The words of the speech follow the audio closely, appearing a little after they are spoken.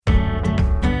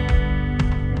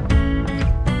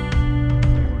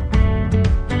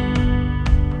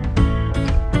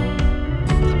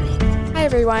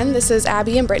everyone. This is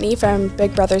Abby and Brittany from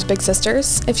Big Brothers Big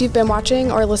Sisters. If you've been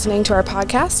watching or listening to our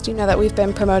podcast, you know that we've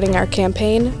been promoting our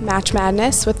campaign, Match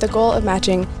Madness, with the goal of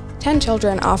matching 10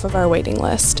 children off of our waiting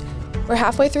list. We're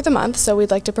halfway through the month, so we'd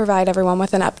like to provide everyone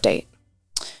with an update.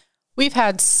 We've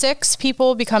had 6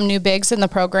 people become new bigs in the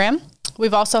program.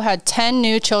 We've also had 10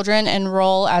 new children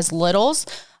enroll as littles,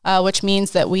 which means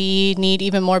that we need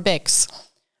even more bigs.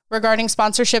 Regarding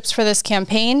sponsorships for this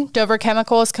campaign, Dover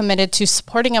Chemical is committed to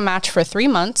supporting a match for 3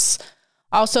 months.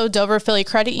 Also, Dover Philly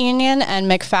Credit Union and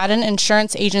McFadden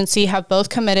Insurance Agency have both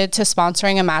committed to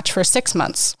sponsoring a match for 6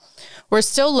 months. We're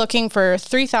still looking for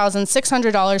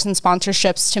 $3,600 in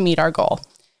sponsorships to meet our goal.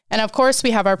 And of course,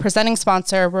 we have our presenting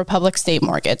sponsor, Republic State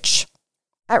Mortgage.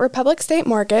 At Republic State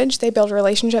Mortgage, they build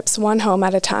relationships one home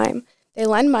at a time. They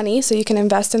lend money so you can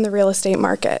invest in the real estate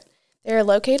market. They are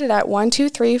located at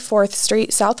 123 4th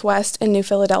Street Southwest in New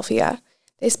Philadelphia.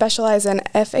 They specialize in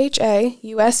FHA,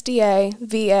 USDA,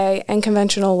 VA, and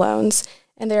conventional loans,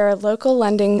 and they are local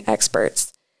lending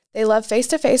experts. They love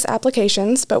face-to-face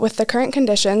applications, but with the current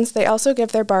conditions, they also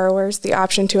give their borrowers the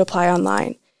option to apply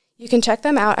online. You can check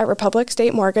them out at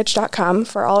republicstatemortgage.com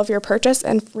for all of your purchase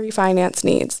and refinance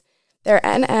needs. Their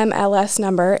NMLS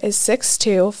number is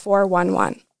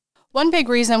 62411. One big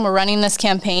reason we're running this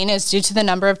campaign is due to the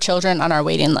number of children on our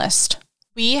waiting list.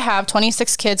 We have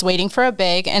 26 kids waiting for a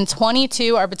big, and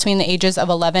 22 are between the ages of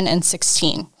 11 and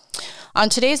 16. On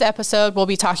today's episode, we'll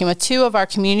be talking with 2 of our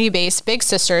community-based Big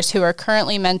Sisters who are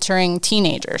currently mentoring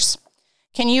teenagers.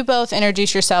 Can you both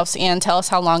introduce yourselves and tell us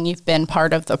how long you've been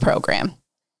part of the program?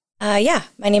 My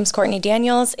name's Courtney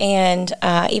Daniels, and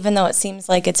even though it seems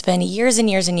like it's been years and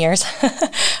years and years,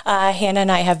 Hannah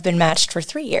and I have been matched for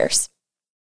 3 years.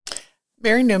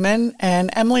 Mary Newman,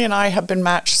 and Emily and I have been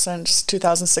matched since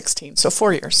 2016, so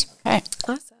 4 years. Okay.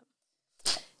 Awesome.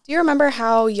 Do you remember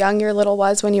how young your little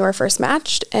was when you were first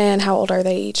matched, and how old are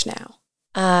they each now?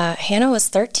 Hannah was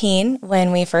 13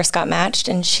 when we first got matched,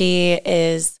 and she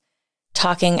is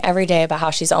talking every day about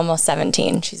how she's almost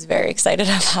 17. She's very excited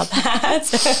about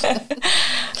that.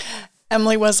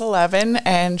 Emily was 11,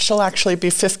 and she'll actually be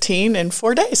 15 in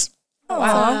 4 days. Oh,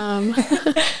 wow.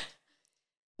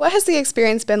 What has the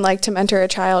experience been like to mentor a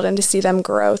child and to see them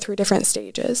grow through different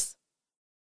stages?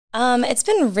 It's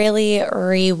been really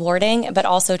rewarding, but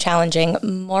also challenging,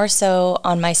 more so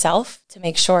on myself to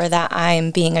make sure that I'm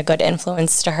being a good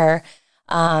influence to her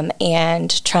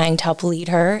and trying to help lead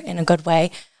her in a good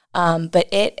way. But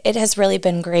it has really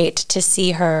been great to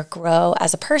see her grow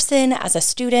as a person, as a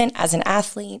student, as an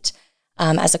athlete,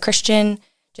 as a Christian,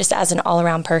 just as an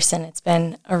all-around person. It's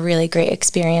been a really great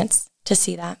experience to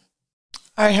see that.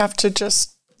 I have to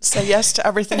just say yes to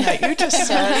everything that you just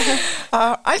said.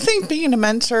 I think being a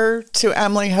mentor to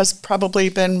Emily has probably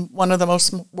been one of the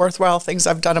most worthwhile things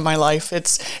I've done in my life.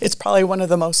 It's probably one of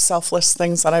the most selfless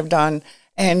things that I've done.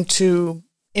 And to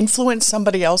influence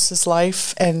somebody else's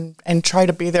life and try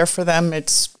to be there for them,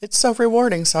 it's so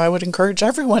rewarding. So I would encourage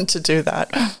everyone to do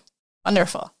that.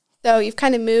 Wonderful. So you've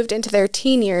kind of moved into their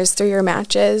teen years through your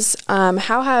matches.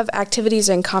 How have activities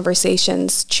and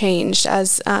conversations changed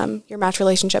as your match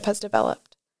relationship has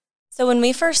developed? So when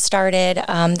we first started,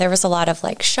 there was a lot of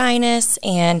shyness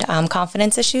and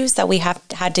confidence issues that we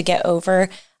had to get over.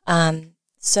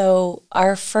 So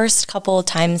our first couple of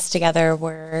times together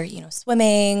were,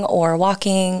 swimming or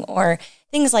walking or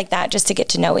things like that, just to get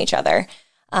to know each other.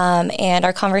 And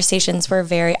our conversations were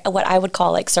very, what I would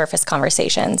call surface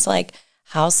conversations, like,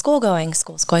 how's school going?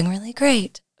 School's going really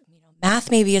great. Math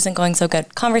maybe isn't going so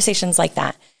good. Conversations like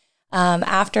that.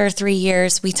 After 3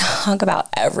 years, we talk about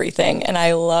everything, and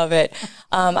I love it.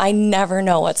 I never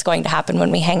know what's going to happen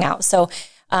when we hang out. So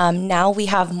now we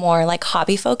have more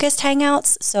hobby-focused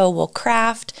hangouts. So we'll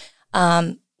craft.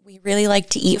 We really like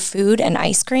to eat food and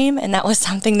ice cream, and that was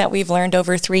something that we've learned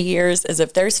over 3 years, is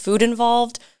if there's food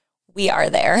involved, we are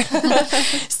there.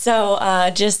 So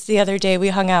just the other day we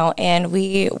hung out and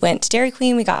we went to Dairy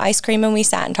Queen, we got ice cream, and we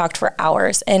sat and talked for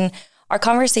hours. And our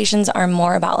conversations are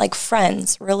more about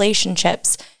friends,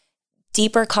 relationships,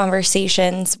 deeper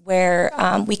conversations where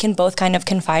we can both kind of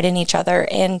confide in each other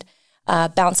and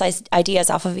bounce ideas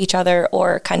off of each other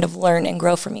or kind of learn and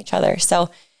grow from each other. So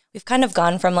we've kind of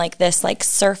gone from this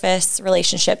surface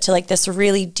relationship to this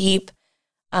really deep,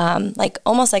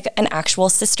 almost like an actual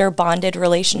sister bonded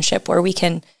relationship where we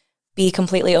can be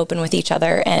completely open with each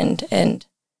other and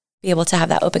be able to have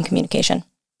that open communication.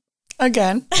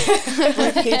 Again,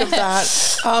 repeat of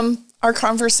that. Our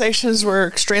conversations were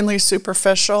extremely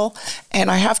superficial, and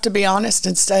I have to be honest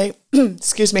and say,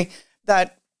 excuse me,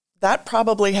 that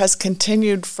probably has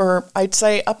continued for, I'd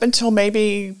say, up until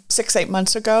maybe 6-8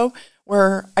 months ago,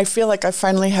 where I feel like I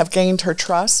finally have gained her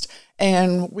trust.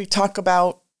 and we talk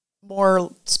about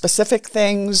more specific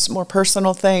things, more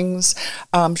personal things.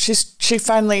 She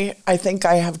finally, I think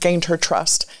I have gained her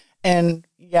trust, and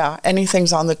yeah,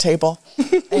 anything's on the table.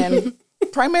 And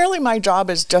primarily my job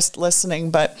is just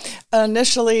listening, but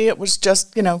initially it was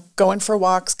just, going for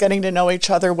walks, getting to know each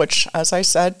other, which, as I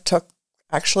said, took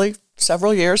actually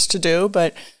several years to do,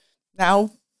 but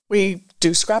now we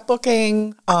do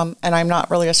scrapbooking, and I'm not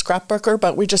really a scrapbooker,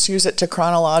 but we just use it to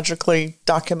chronologically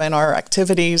document our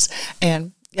activities.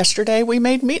 And yesterday we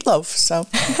made meatloaf, so.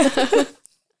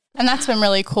 And that's been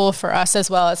really cool for us as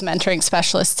well as mentoring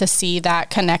specialists to see that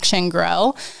connection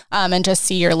grow, and just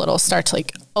see your littles start to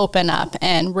open up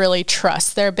and really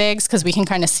trust their bigs, because we can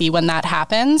kind of see when that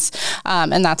happens.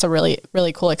 And that's a really,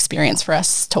 really cool experience for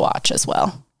us to watch as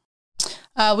well.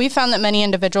 We found that many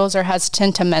individuals are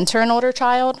hesitant to mentor an older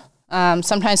child,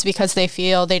 sometimes because they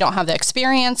feel they don't have the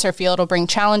experience or feel it'll bring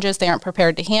challenges they aren't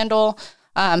prepared to handle.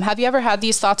 Have you ever had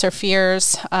these thoughts or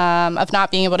fears of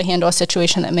not being able to handle a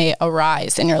situation that may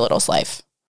arise in your little's life?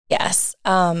 Yes.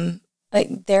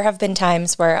 There have been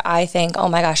times where I think, oh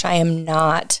my gosh, I am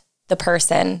not the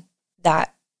person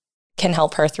that can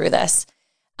help her through this.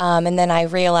 And then I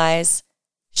realize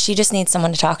she just needs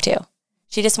someone to talk to.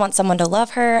 She just wants someone to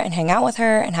love her and hang out with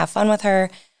her and have fun with her,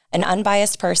 an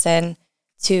unbiased person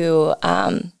to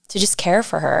just care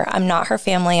for her. I'm not her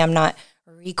family. I'm not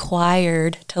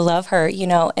required to love her,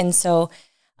 And so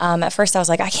at first I was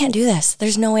like, I can't do this.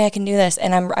 There's no way I can do this.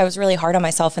 And I was really hard on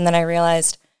myself. And then I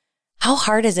realized, how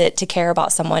hard is it to care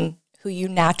about someone who you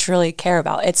naturally care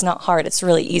about? It's not hard. It's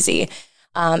really easy.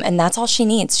 And that's all she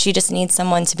needs. She just needs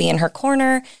someone to be in her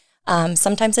corner.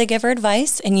 Sometimes I give her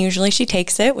advice, and usually she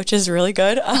takes it, which is really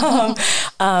good.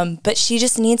 But she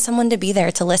just needs someone to be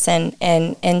there to listen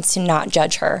and to not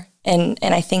judge her. And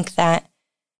I think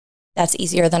that's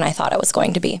easier than I thought it was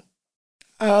going to be.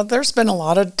 There's been a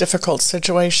lot of difficult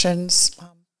situations,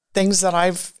 things that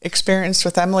I've experienced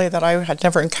with Emily that I had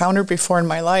never encountered before in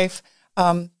my life.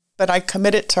 But I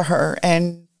committed to her,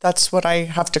 and that's what I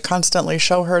have to constantly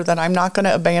show her, that I'm not going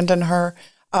to abandon her.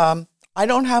 I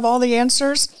don't have all the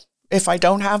answers. If I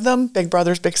don't have them, Big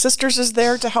Brothers Big Sisters is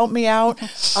there to help me out.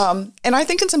 And I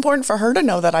think it's important for her to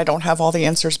know that I don't have all the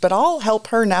answers, but I'll help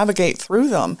her navigate through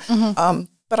them. Mm-hmm.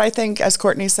 But I think, as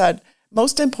Courtney said,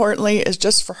 most importantly is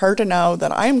just for her to know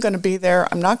that I'm going to be there.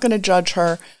 I'm not going to judge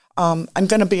her. I'm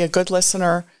going to be a good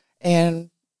listener and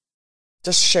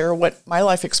just share what my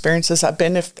life experiences have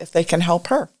been if they can help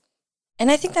her. And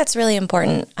I think that's really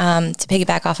important to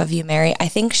piggyback off of you, Mary. I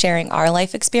think sharing our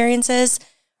life experiences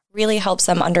really helps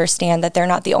them understand that they're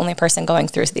not the only person going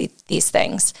through these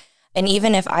things. And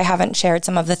even if I haven't shared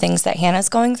some of the things that Hannah's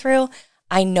going through,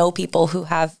 I know people who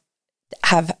have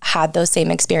had those same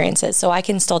experiences. So I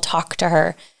can still talk to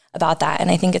her about that.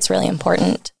 And I think it's really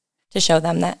important to show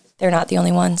them that they're not the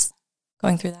only ones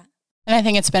going through that. And I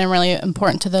think it's been really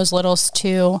important to those littles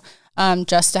too,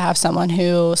 just to have someone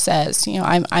who says,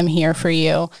 I'm here for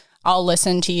you. I'll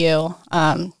listen to you,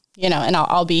 and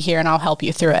I'll be here and I'll help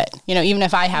you through it. Even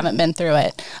if I haven't been through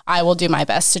it, I will do my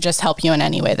best to just help you in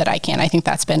any way that I can. I think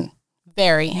that's been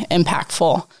very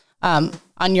impactful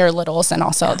on your littles and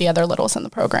also the other littles in the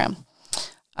program.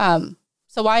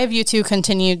 So why have you two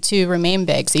continued to remain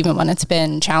bigs even when it's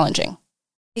been challenging?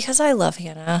 Because I love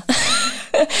Hannah.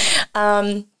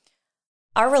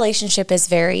 Our relationship is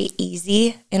very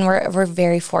easy, and we're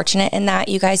very fortunate in that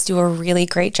you guys do a really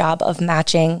great job of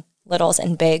matching littles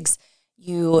and bigs.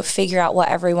 You figure out what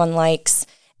everyone likes,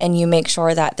 and you make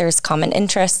sure that there's common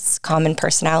interests, common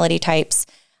personality types.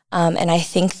 And I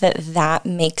think that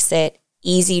makes it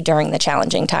easy during the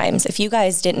challenging times. If you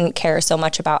guys didn't care so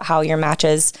much about how your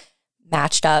matches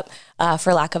matched up,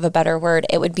 for lack of a better word,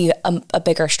 it would be a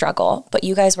bigger struggle. But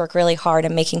you guys work really hard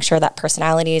in making sure that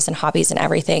personalities and hobbies and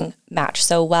everything match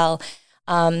so well.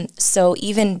 So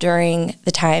even during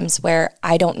the times where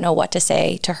I don't know what to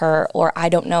say to her, or I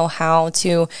don't know how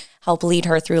to help lead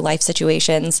her through life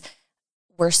situations,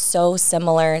 we're so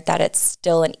similar that it's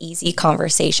still an easy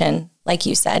conversation, like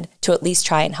you said, to at least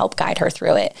try and help guide her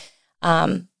through it.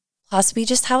 Plus, we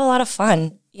just have a lot of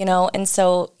fun, and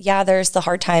so, yeah, there's the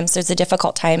hard times, there's the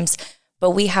difficult times,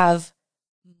 but we have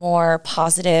more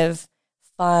positive,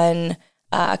 fun,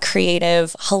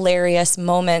 creative, hilarious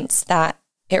moments that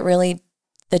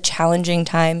the challenging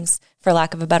times, for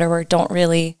lack of a better word, don't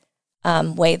really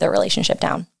weigh the relationship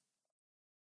down.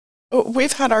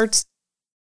 We've had our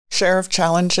share of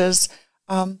challenges.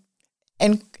 And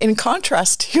And in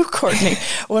contrast to you, Courtney,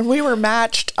 when we were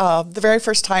matched, the very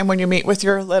first time when you meet with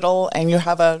your little and you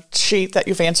have a sheet that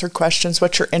you've answered questions,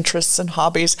 what's your interests and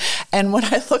hobbies. And when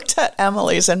I looked at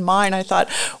Emily's and mine, I thought,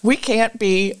 we can't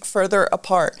be further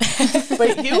apart.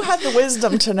 But you had the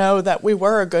wisdom to know that we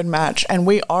were a good match, and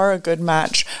we are a good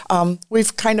match.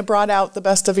 We've kind of brought out the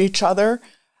best of each other.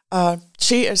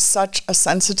 She is such a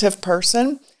sensitive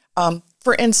person.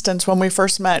 For instance, when we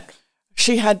first met,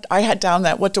 I had down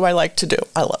that, what do I like to do?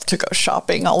 I love to go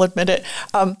shopping, I'll admit it.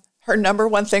 Her number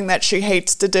one thing that she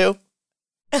hates to do,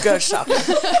 go shopping.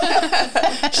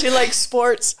 She likes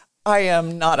sports. I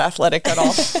am not athletic at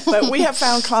all, but we have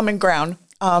found common ground.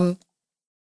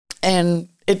 And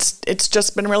it's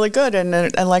just been really good.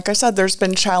 And like I said, there's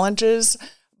been challenges,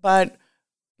 but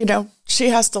she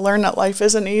has to learn that life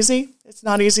isn't easy. It's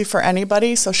not easy for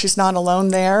anybody. So she's not alone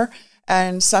there.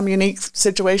 And some unique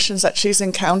situations that she's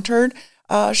encountered,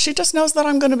 she just knows that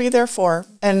I'm going to be there for her.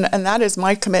 And that is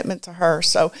my commitment to her.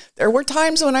 So there were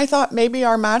times when I thought maybe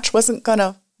our match wasn't going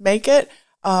to make it.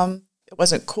 It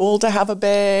wasn't cool to have a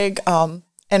big,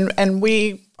 and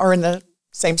we are in the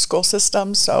same school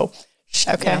system. So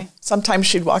sometimes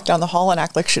she'd walk down the hall and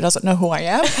act like she doesn't know who I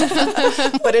am,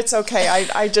 but it's okay.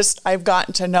 I've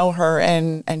gotten to know her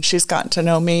and she's gotten to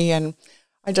know me. And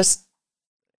I just,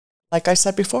 like I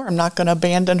said before, I'm not going to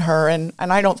abandon her. And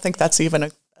I don't think that's even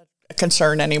a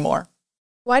concern anymore.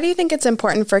 Why do you think it's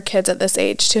important for kids at this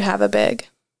age to have a big?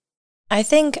 I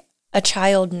think a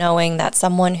child knowing that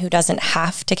someone who doesn't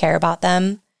have to care about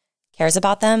them cares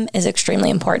about them is extremely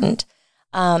important.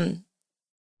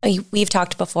 We've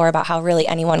talked before about how really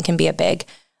anybody can be a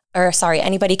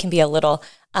little.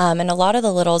 And a lot of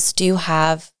the littles do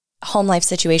have home life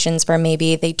situations where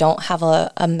maybe they don't have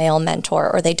a male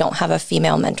mentor, or they don't have a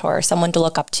female mentor, or someone to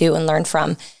look up to and learn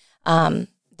from.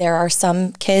 There are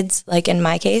some kids, like in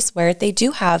my case, where they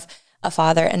do have a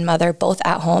father and mother both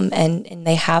at home, and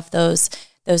they have those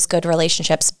good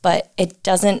relationships. But it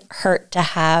doesn't hurt to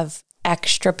have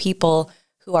extra people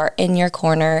who are in your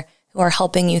corner, who are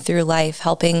helping you through life,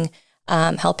 helping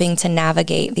to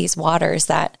navigate these waters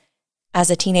that as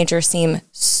a teenager seem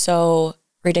so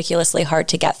ridiculously hard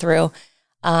to get through.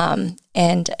 And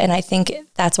I think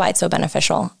that's why it's so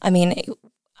beneficial. I mean,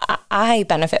 I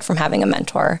benefit from having a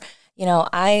mentor.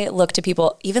 I look to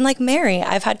people, even like Mary.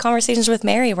 I've had conversations with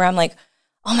Mary where I'm like,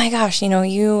 oh my gosh,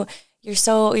 you're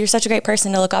such a great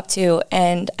person to look up to.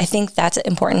 And I think that's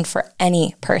important for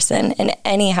any person in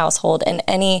any household, in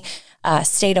any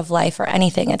state of life or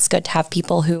anything. It's good to have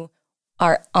people who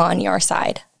are on your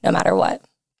side, no matter what.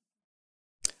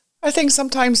 I think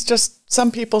sometimes just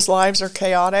some people's lives are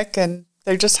chaotic and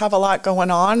they just have a lot going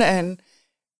on, and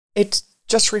it's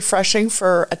just refreshing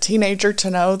for a teenager to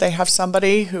know they have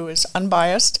somebody who is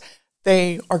unbiased.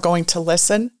 They are going to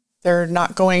listen. They're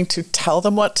not going to tell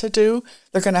them what to do.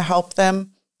 They're going to help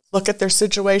them look at their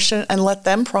situation and let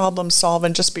them problem solve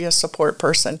and just be a support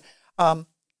person.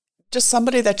 Just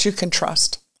somebody that you can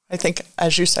trust. I think,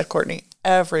 as you said, Courtney,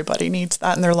 everybody needs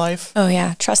that in their life. Oh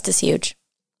yeah, trust is huge.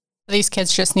 These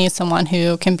kids just need someone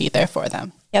who can be there for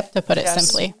them. Yep. To put it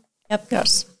simply. Yep.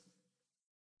 Yes.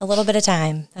 A little bit of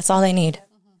time. That's all they need.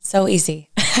 So easy.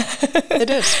 It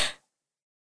is.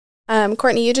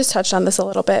 Courtney, you just touched on this a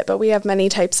little bit, but we have many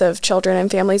types of children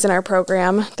and families in our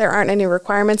program. There aren't any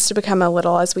requirements to become a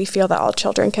little, as we feel that all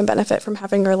children can benefit from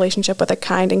having a relationship with a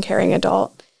kind and caring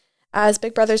adult. As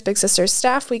Big Brothers Big Sisters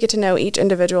staff, we get to know each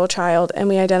individual child, and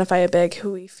we identify a big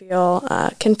who we feel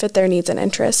can fit their needs and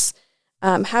interests.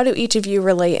 How do each of you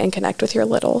relate and connect with your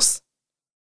littles?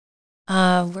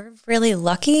 We're really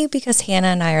lucky because Hannah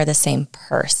and I are the same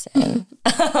person.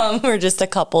 We're just a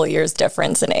couple years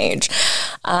difference in age.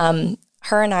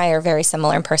 Her and I are very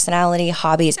similar in personality,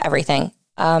 hobbies, everything.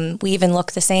 We even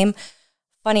look the same.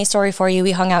 Funny story for you.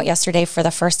 We hung out yesterday for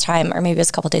the first time, or maybe it was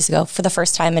a couple days ago, for the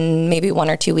first time in maybe 1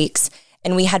 or 2 weeks.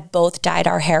 And we had both dyed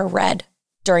our hair red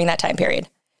during that time period.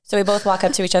 So we both walk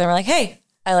up to each other and we're like, hey,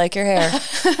 I like your hair.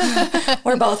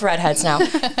 We're both redheads now.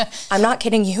 I'm not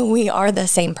kidding you. We are the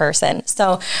same person.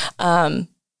 So,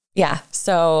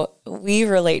 so we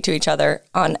relate to each other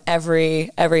on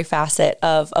every facet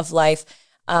of life.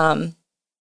 Is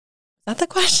that the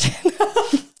question?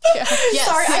 Yes,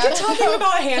 Sorry, I get talking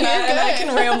about Hannah and I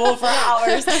can ramble for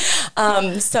hours.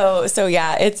 So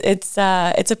yeah, it's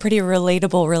a pretty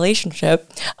relatable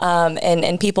relationship.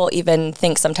 And people even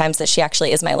think sometimes that she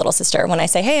actually is my little sister. When I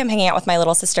say, hey, I'm hanging out with my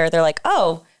little sister, they're like,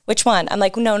 oh, which one? I'm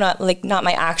like, no, not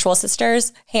my actual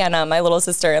sisters, Hannah, my little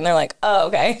sister. And they're like, oh,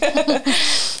 okay.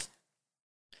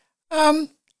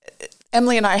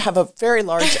 Emily and I have a very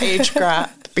large age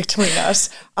gap between us.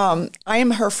 I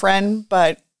am her friend,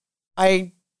 but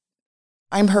I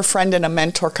I'm her friend in a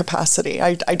mentor capacity.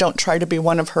 I don't try to be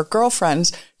one of her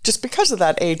girlfriends just because of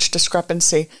that age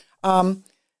discrepancy.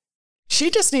 She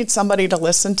just needs somebody to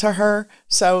listen to her.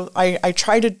 So I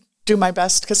try to do my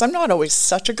best because I'm not always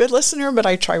such a good listener, but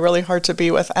I try really hard to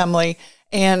be with Emily.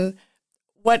 And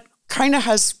what kind of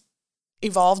has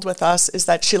evolved with us is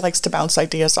that she likes to bounce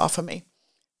ideas off of me,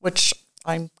 which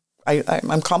I'm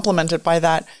complimented by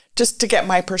that, just to get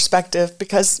my perspective,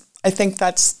 because I think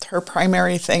that's her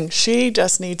primary thing. She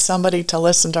just needs somebody to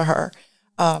listen to her.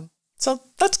 So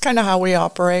that's kind of how we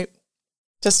operate.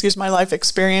 Just use my life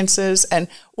experiences. And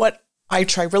what I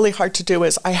try really hard to do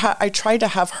is I try to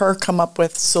have her come up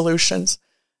with solutions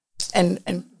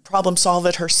and problem solve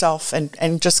it herself,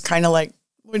 and just kind of like,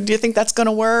 well, do you think that's going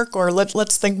to work? Or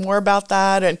let's think more about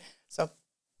that. And so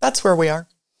that's where we are.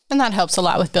 And that helps a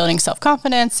lot with building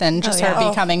self-confidence and just her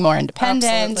becoming more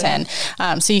independent. Absolutely.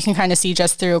 And so you can kind of see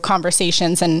just through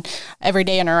conversations and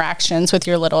everyday interactions with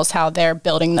your littles how they're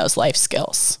building those life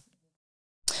skills.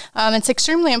 It's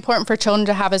extremely important for children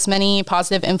to have as many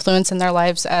positive influence in their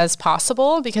lives as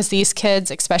possible, because these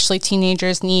kids, especially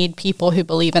teenagers, need people who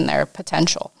believe in their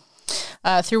potential.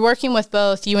 Through working with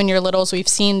both you and your littles, we've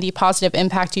seen the positive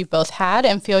impact you've both had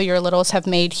and feel your littles have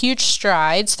made huge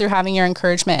strides through having your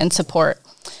encouragement and support.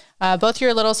 Both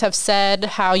your littles have said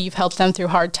how you've helped them through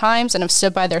hard times and have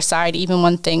stood by their side even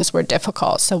when things were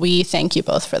difficult. So we thank you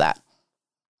both for that.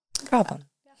 No problem.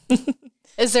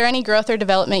 Is there any growth or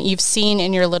development you've seen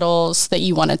in your littles that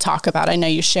you want to talk about? I know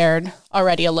you shared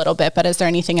already a little bit, but is there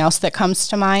anything else that comes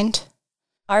to mind?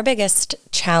 Our biggest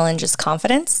challenge is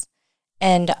confidence.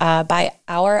 And by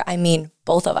our, I mean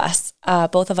both of us.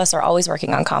 Both of us are always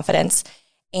working on confidence.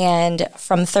 And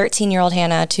from 13-year-old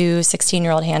Hannah to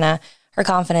 16-year-old Hannah, her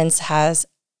confidence has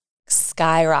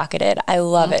skyrocketed. I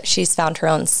love it. She's found her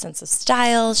own sense of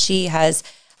style. She has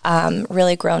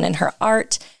really grown in her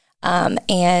art.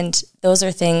 And those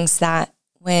are things that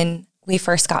when we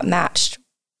first got matched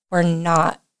were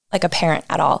not like apparent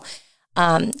at all.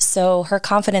 So her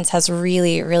confidence has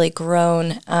really, really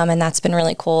grown. And that's been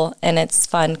really cool. And it's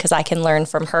fun because I can learn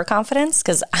from her confidence,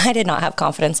 because I did not have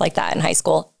confidence like that in high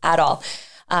school at all.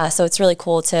 So it's really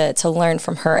cool to learn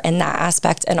from her in that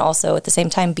aspect, and also at the same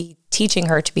time be teaching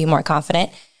her to be more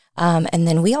confident. And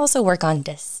then we also work on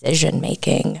decision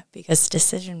making, because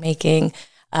decision making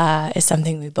is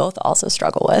something we both also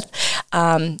struggle with.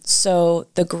 So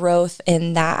the growth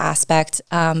in that aspect,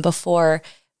 before,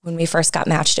 when we first got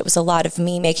matched, it was a lot of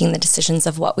me making the decisions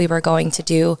of what we were going to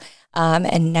do.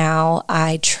 And now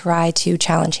I try to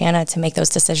challenge Hannah to make those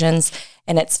decisions.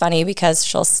 And it's funny because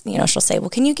she'll say, well,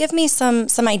 can you give me some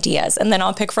ideas? And then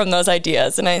I'll pick from those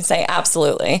ideas. And I say,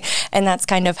 absolutely. And that's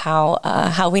kind of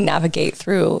how we navigate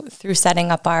through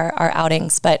setting up our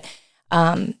outings. But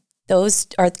those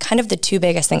are kind of the two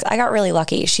biggest things. I got really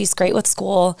lucky. She's great with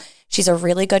school. She's a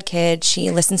really good kid.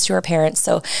 She listens to her parents.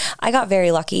 So I got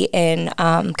very lucky in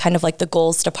kind of like the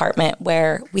goals department,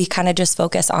 where we kind of just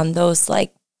focus on those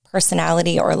like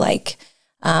personality or like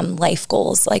life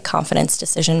goals, like confidence,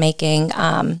 decision-making,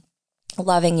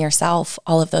 loving yourself,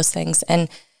 all of those things. And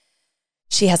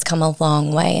she has come a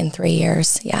long way in 3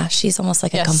 years. Yeah. She's almost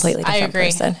like a completely different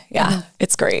person. Yeah.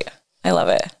 It's great. I love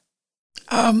it.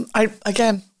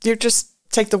 You just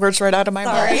take the words right out of my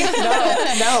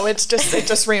mouth. No, it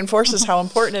just reinforces how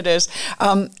important it is.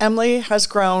 Emily has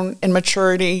grown in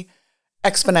maturity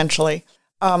exponentially.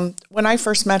 When I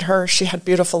first met her, she had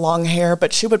beautiful long hair,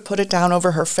 but she would put it down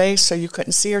over her face so you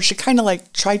couldn't see her. She kind of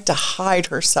like tried to hide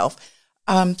herself.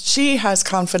 She has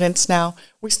confidence now.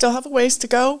 We still have a ways to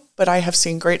go, but I have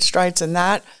seen great strides in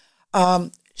that.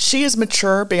 She is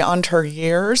mature beyond her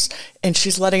years, and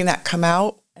she's letting that come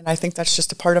out. And I think that's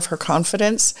just a part of her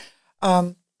confidence.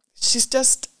 She's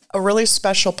just a really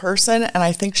special person, and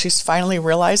I think she's finally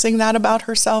realizing that about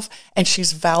herself, and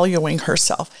she's valuing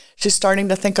herself. She's starting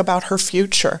to think about her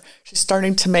future. She's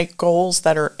starting to make goals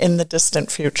that are in the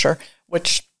distant future,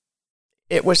 which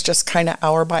it was just kind of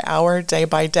hour by hour, day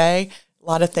by day. A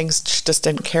lot of things she just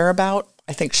didn't care about.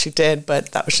 I think she did,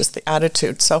 but that was just the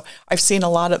attitude. So I've seen a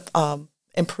lot of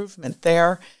improvement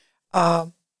there.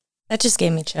 That just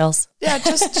gave me chills. Yeah,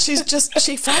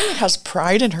 she finally has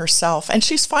pride in herself, and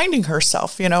she's finding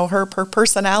herself, her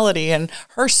personality and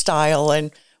her style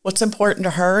and what's important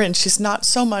to her. And she's not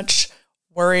so much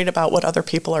worried about what other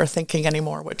people are thinking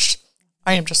anymore, which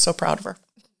I am just so proud of her.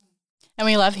 And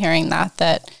we love hearing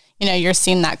that you're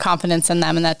seeing that confidence in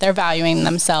them, and that they're valuing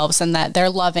themselves, and that they're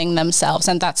loving themselves.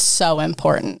 And that's so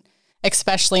important,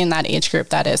 especially in that age group.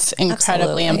 That is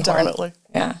incredibly important. Definitely.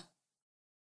 Yeah.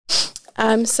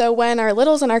 So when our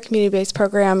littles in our community-based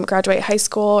program graduate high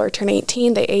school or turn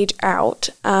 18, they age out.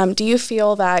 Do you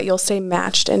feel that you'll stay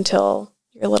matched until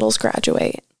your littles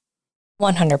graduate?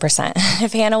 100%.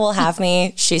 If Hannah will have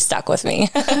me, she's stuck with me.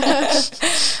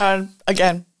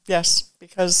 Again, yes,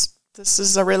 because this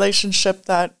is a relationship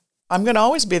that I'm going to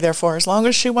always be there for. As long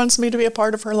as she wants me to be a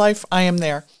part of her life, I am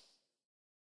there.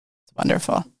 It's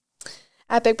wonderful.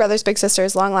 At Big Brothers Big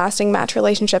Sisters, long-lasting match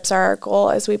relationships are our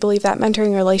goal, as we believe that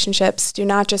mentoring relationships do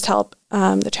not just help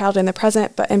the child in the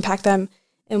present, but impact them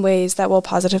in ways that will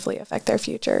positively affect their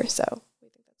future. So we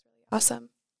think that's really awesome.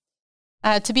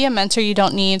 To be a mentor, you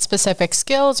don't need specific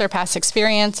skills or past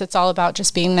experience. It's all about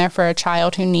just being there for a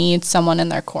child who needs someone in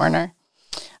their corner,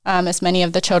 as many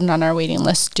of the children on our waiting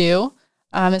list do.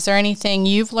 Is there anything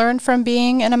you've learned from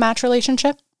being in a match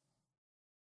relationship?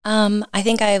 I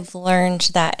think I've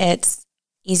learned that it's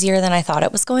easier than I thought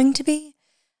it was going to be.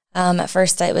 At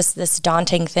first, it was this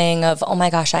daunting thing of, oh my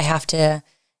gosh, I have to,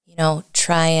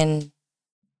 try and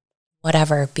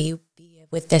whatever, be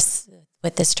with this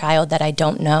child that I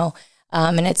don't know.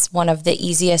 And it's one of the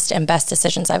easiest and best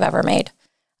decisions I've ever made.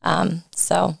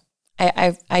 So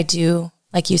I do,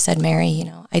 like you said,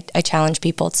 Mary, I challenge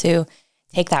people to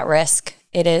take that risk.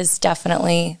 It is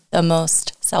definitely the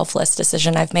most selfless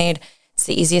decision I've made. It's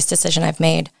the easiest decision I've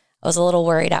made. I was a little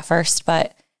worried at first,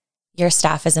 but your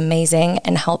staff is amazing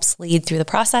and helps lead through the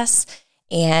process.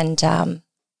 And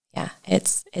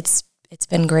it's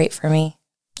been great for me.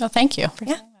 Oh, thank you.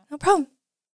 No problem.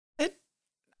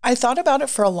 I thought about it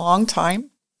for a long time,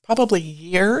 probably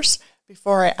years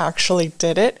before I actually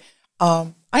did it.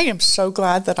 I am so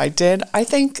glad that I did. I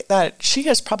think that she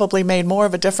has probably made more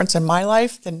of a difference in my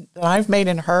life than I've made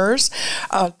in hers.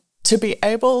 To be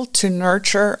able to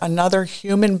nurture another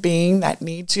human being that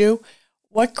needs you,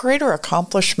 what greater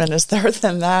accomplishment is there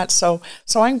than that? So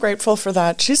I'm grateful for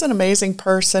that. She's an amazing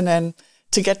person, and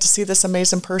to get to see this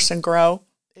amazing person grow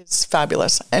is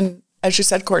fabulous. And as you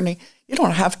said, Courtney, you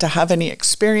don't have to have any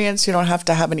experience. You don't have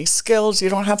to have any skills. You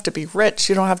don't have to be rich.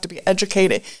 You don't have to be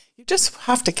educated. You just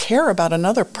have to care about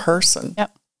another person.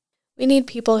 Yep. We need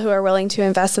people who are willing to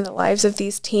invest in the lives of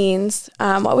these teens.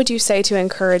 What would you say to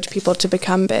encourage people to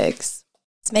become bigs?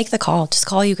 Let's make the call. Just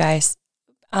call you guys.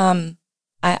 I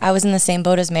was in the same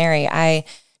boat as Mary. I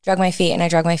drug my feet and I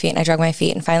drug my feet and I drug my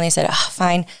feet. And finally I said,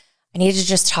 fine, I need to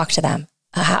just talk to them.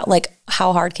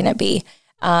 How hard can it be?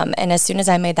 And as soon as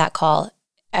I made that call,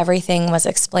 everything was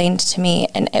explained to me.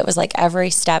 And it was like every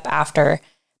step after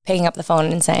picking up the phone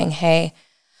and saying, hey,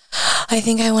 I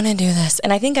think I want to do this.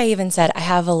 And I think I even said, I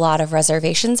have a lot of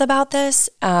reservations about this.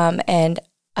 I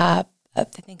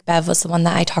think Bev was the one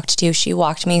that I talked to. She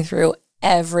walked me through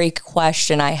every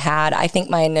question I had. I think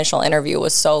my initial interview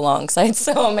was so long because I had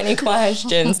so many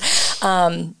questions.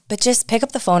 But just pick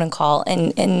up the phone and call.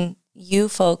 And you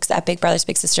folks at Big Brothers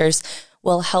Big Sisters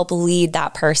will help lead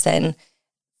that person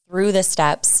through the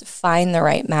steps, find the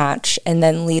right match, and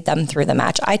then lead them through the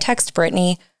match. I text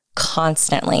Brittany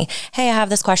constantly. Hey, I have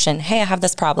this question. Hey, I have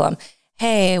this problem.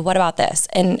 Hey, what about this?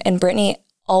 And Brittany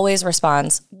always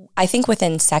responds, I think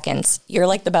within seconds. You're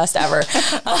like the best ever.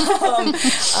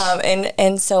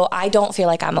 And so I don't feel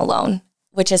like I'm alone,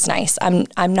 which is nice.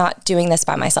 I'm not doing this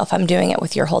by myself. I'm doing it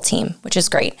with your whole team, which is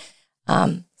great.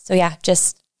 I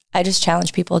just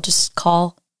challenge people, just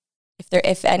call.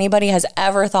 If anybody has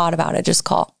ever thought about it, just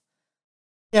call.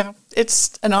 Yeah,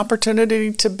 it's an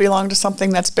opportunity to belong to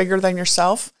something that's bigger than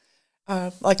yourself.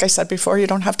 Like I said before, you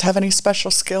don't have to have any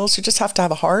special skills. You just have to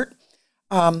have a heart.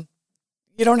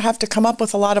 You don't have to come up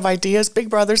with a lot of ideas. Big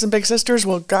Brothers and Big Sisters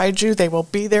will guide you. They will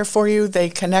be there for you. They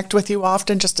connect with you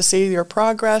often just to see your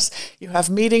progress. You have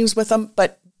meetings with them,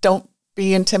 but don't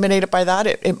be intimidated by that.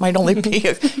 It might only be,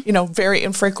 very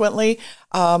infrequently.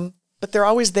 But they're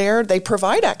always there. They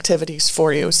provide activities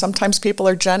for you. Sometimes people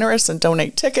are generous and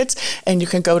donate tickets, and you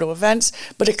can go to events,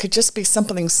 but it could just be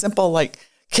something simple like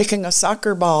kicking a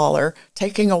soccer ball or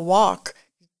taking a walk.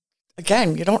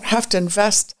 Again, you don't have to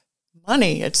invest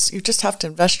money. You just have to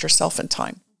invest yourself in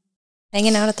time.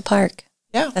 Hanging out at the park.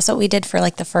 Yeah. That's what we did for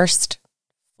like the first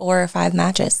 4 or 5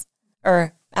 matches,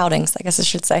 or outings, I guess I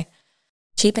should say.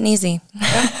 Cheap and easy.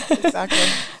 Yeah, exactly.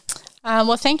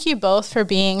 Well, thank you both for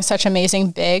being such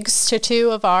amazing bigs to 2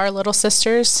 of our little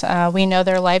sisters. We know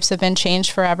their lives have been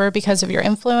changed forever because of your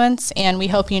influence, and we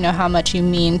hope you know how much you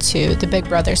mean to the Big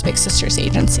Brothers Big Sisters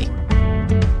agency.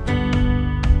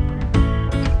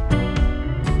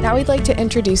 Now we'd like to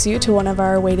introduce you to one of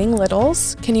our waiting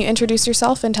littles. Can you introduce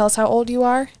yourself and tell us how old you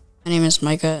are? My name is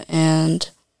Micah and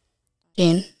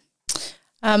Dean.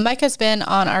 Micah's been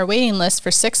on our waiting list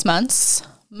for 6 months.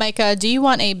 Micah, do you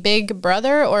want a big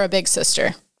brother or a big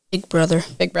sister? Big brother.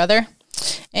 Big brother.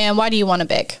 And why do you want a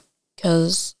big?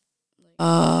 Because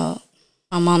my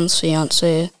mom's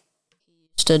fiance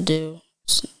used to do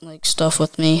stuff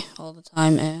with me all the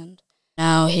time, and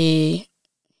now he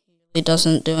really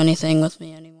doesn't do anything with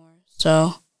me anymore.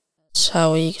 So that's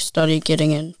how we started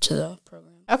getting into the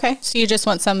program. Okay. So you just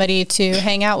want somebody to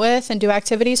hang out with and do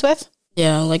activities with?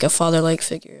 Yeah, like a father-like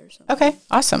figure or something. Okay.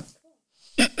 Awesome.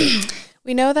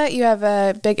 We know that you have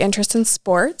a big interest in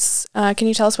sports. Can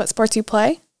you tell us what sports you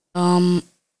play?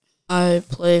 I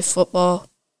play football.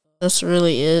 That's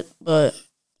really it, but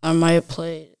I might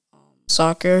play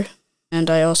soccer, and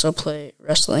I also play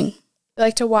wrestling. You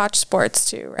like to watch sports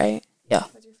too, right? Yeah.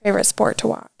 What's your favorite sport to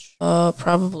watch?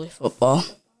 Probably football.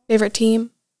 Favorite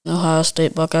team? Ohio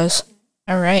State Buckeyes.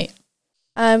 All right.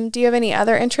 Do you have any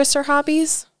other interests or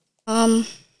hobbies?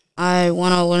 I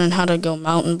want to learn how to go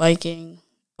mountain biking.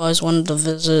 I always wanted to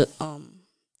visit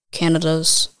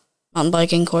Canada's mountain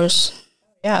biking course.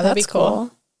 Yeah, that'd be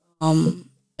cool.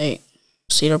 Like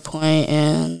Cedar Point,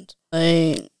 and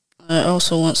I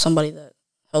also want somebody that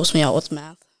helps me out with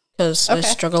math because I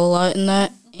struggle a lot in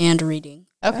that, and reading.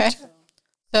 Okay.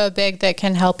 So a big that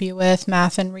can help you with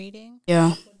math and reading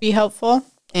Yeah, would be helpful.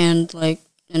 and like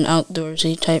an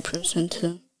outdoorsy type person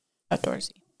too.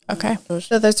 Outdoorsy. Okay.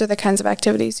 So those are the kinds of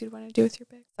activities you'd want to do with your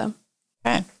big. So.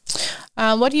 Okay.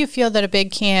 What do you feel that a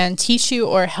big can teach you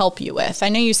or help you with? I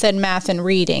know you said math and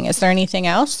reading. Is there anything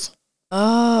else?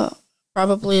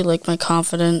 Probably like my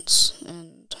confidence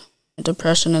and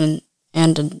depression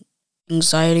and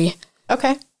anxiety.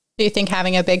 Okay. Do you think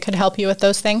having a big could help you with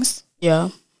those things? Yeah.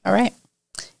 All right.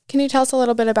 Can you tell us a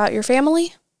little bit about your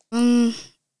family?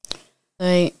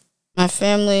 Like my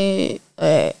family.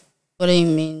 What do you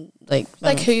mean?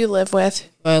 Like Who you live with?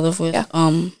 who I live with? Yeah.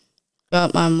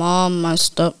 Got my mom, my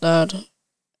stepdad,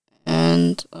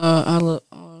 and I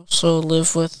also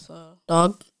live with a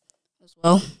dog as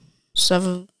well.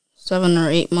 7 or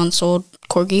 8 months old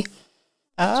corgi.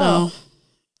 Oh. So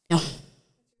yeah,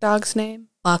 Dog's name?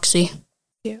 Foxy.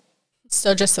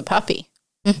 So just a puppy.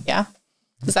 Yeah.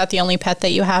 Is that the only pet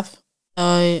that you have?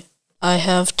 I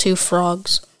have 2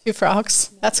 frogs. 2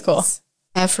 frogs. That's cool.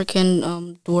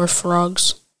 African dwarf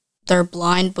frogs. They're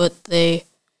blind, but they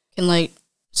can like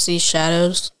see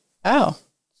shadows. Oh,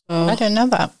 So I didn't know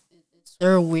that.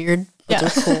 they're weird, but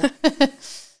they're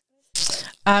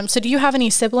cool. So do you have any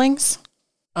siblings?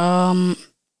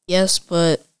 Yes,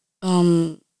 but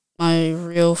my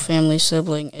real family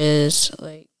sibling is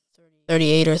like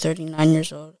 38 or 39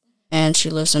 years old, and she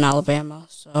lives in Alabama,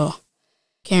 so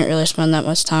can't really spend that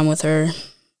much time with her.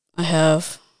 I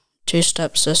have 2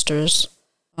 stepsisters.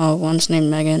 One's named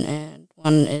Megan, and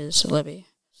one is Libby.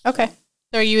 Okay.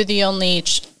 So are you the only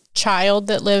child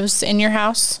that lives in your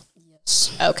house?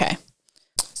 Yes. Okay.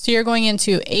 So you're going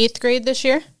into 8th grade this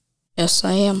year? Yes,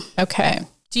 I am. Okay.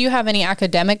 Do you have any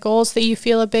academic goals that you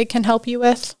feel a big can help you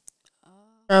with?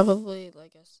 Probably,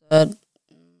 like I said,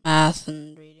 math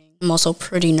and reading. I'm also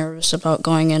pretty nervous about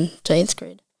going into 8th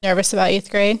grade. Nervous about 8th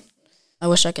grade? I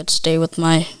wish I could stay with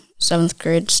my 7th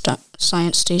grade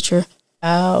science teacher.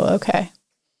 Oh, okay.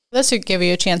 This would give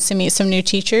you a chance to meet some new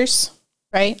teachers,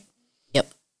 right?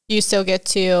 Yep. Do you still get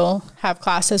to have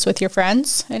classes with your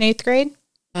friends in 8th grade?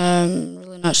 I'm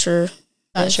really not sure.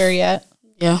 Not sure yet.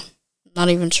 Yeah. Not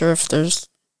even sure if there's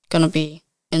going to be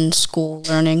in school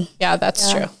learning. Yeah,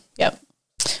 that's true. Yep.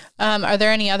 Are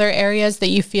there any other areas that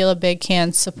you feel a big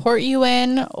can support you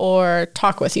in or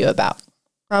talk with you about?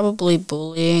 Probably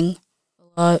bullying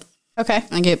a lot. Okay.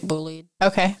 I get bullied.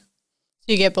 Okay. So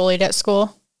you get bullied at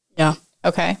school? Yeah.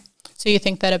 Okay. So you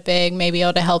think that a big may be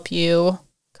able to help you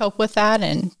cope with that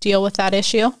and deal with that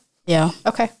issue? Yeah.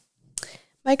 Okay.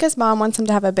 Micah's mom wants him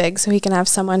to have a big so he can have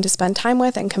someone to spend time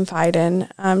with and confide in.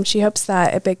 She hopes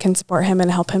that a big can support him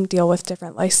and help him deal with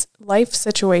different life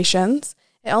situations.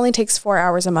 It only takes 4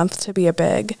 hours a month to be a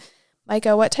big.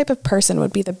 Micah, what type of person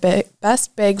would be the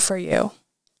best big for you?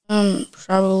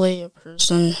 Probably a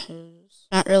person who's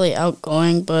not really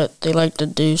outgoing, but they like to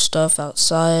do stuff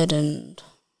outside and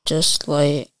just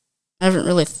like, I haven't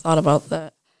really thought about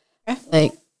that. Okay.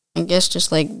 Like, I guess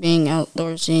just like being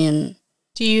outdoorsy and...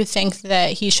 Do you think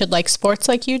that he should like sports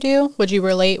like you do? Would you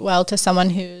relate well to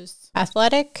someone who's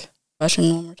athletic?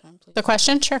 Question one more time, please. The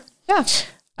question? Sure.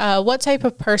 Yeah. What type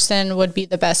of person would be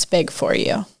the best big for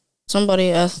you?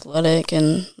 Somebody athletic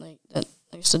and like that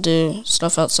likes to do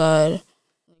stuff outside,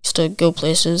 likes to go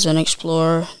places and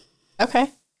explore.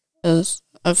 Okay. Because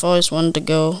I've always wanted to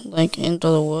go like into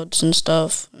the woods and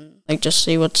stuff, and like just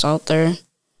see what's out there.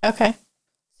 Okay.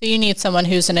 So you need someone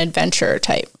who's an adventurer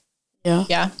type. Yeah.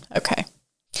 Yeah. Okay.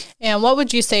 And what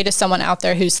would you say to someone out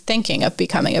there who's thinking of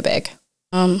becoming a big?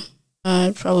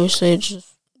 I'd probably say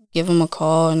just give them a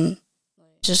call and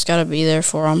just gotta be there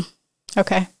for them.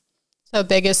 Okay. So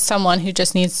big is someone who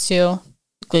just needs to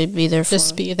Be there for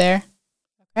just 'em. be there.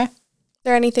 Okay.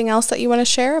 there anything else that you want to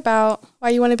share about why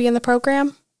you want to be in the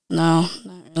program? No,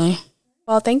 not really.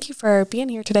 Well, thank you for being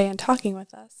here today and talking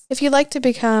with us. If you'd like to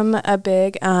become a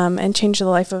big and change the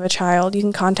life of a child, you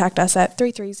can contact us at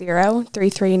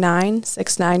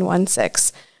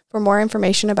 330-339-6916. For more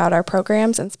information about our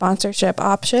programs and sponsorship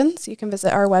options, you can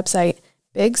visit our website,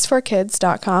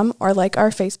 bigsforkids.com, or like our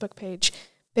Facebook page,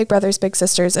 Big Brothers Big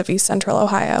Sisters of East Central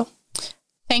Ohio.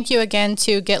 Thank you again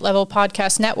to Get Level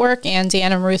Podcast Network and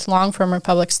Deanna and Ruth Long from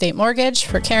Republic State Mortgage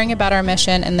for caring about our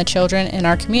mission and the children in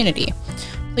our community.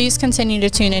 Please continue to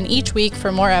tune in each week for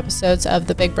more episodes of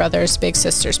the Big Brothers Big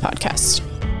Sisters podcast.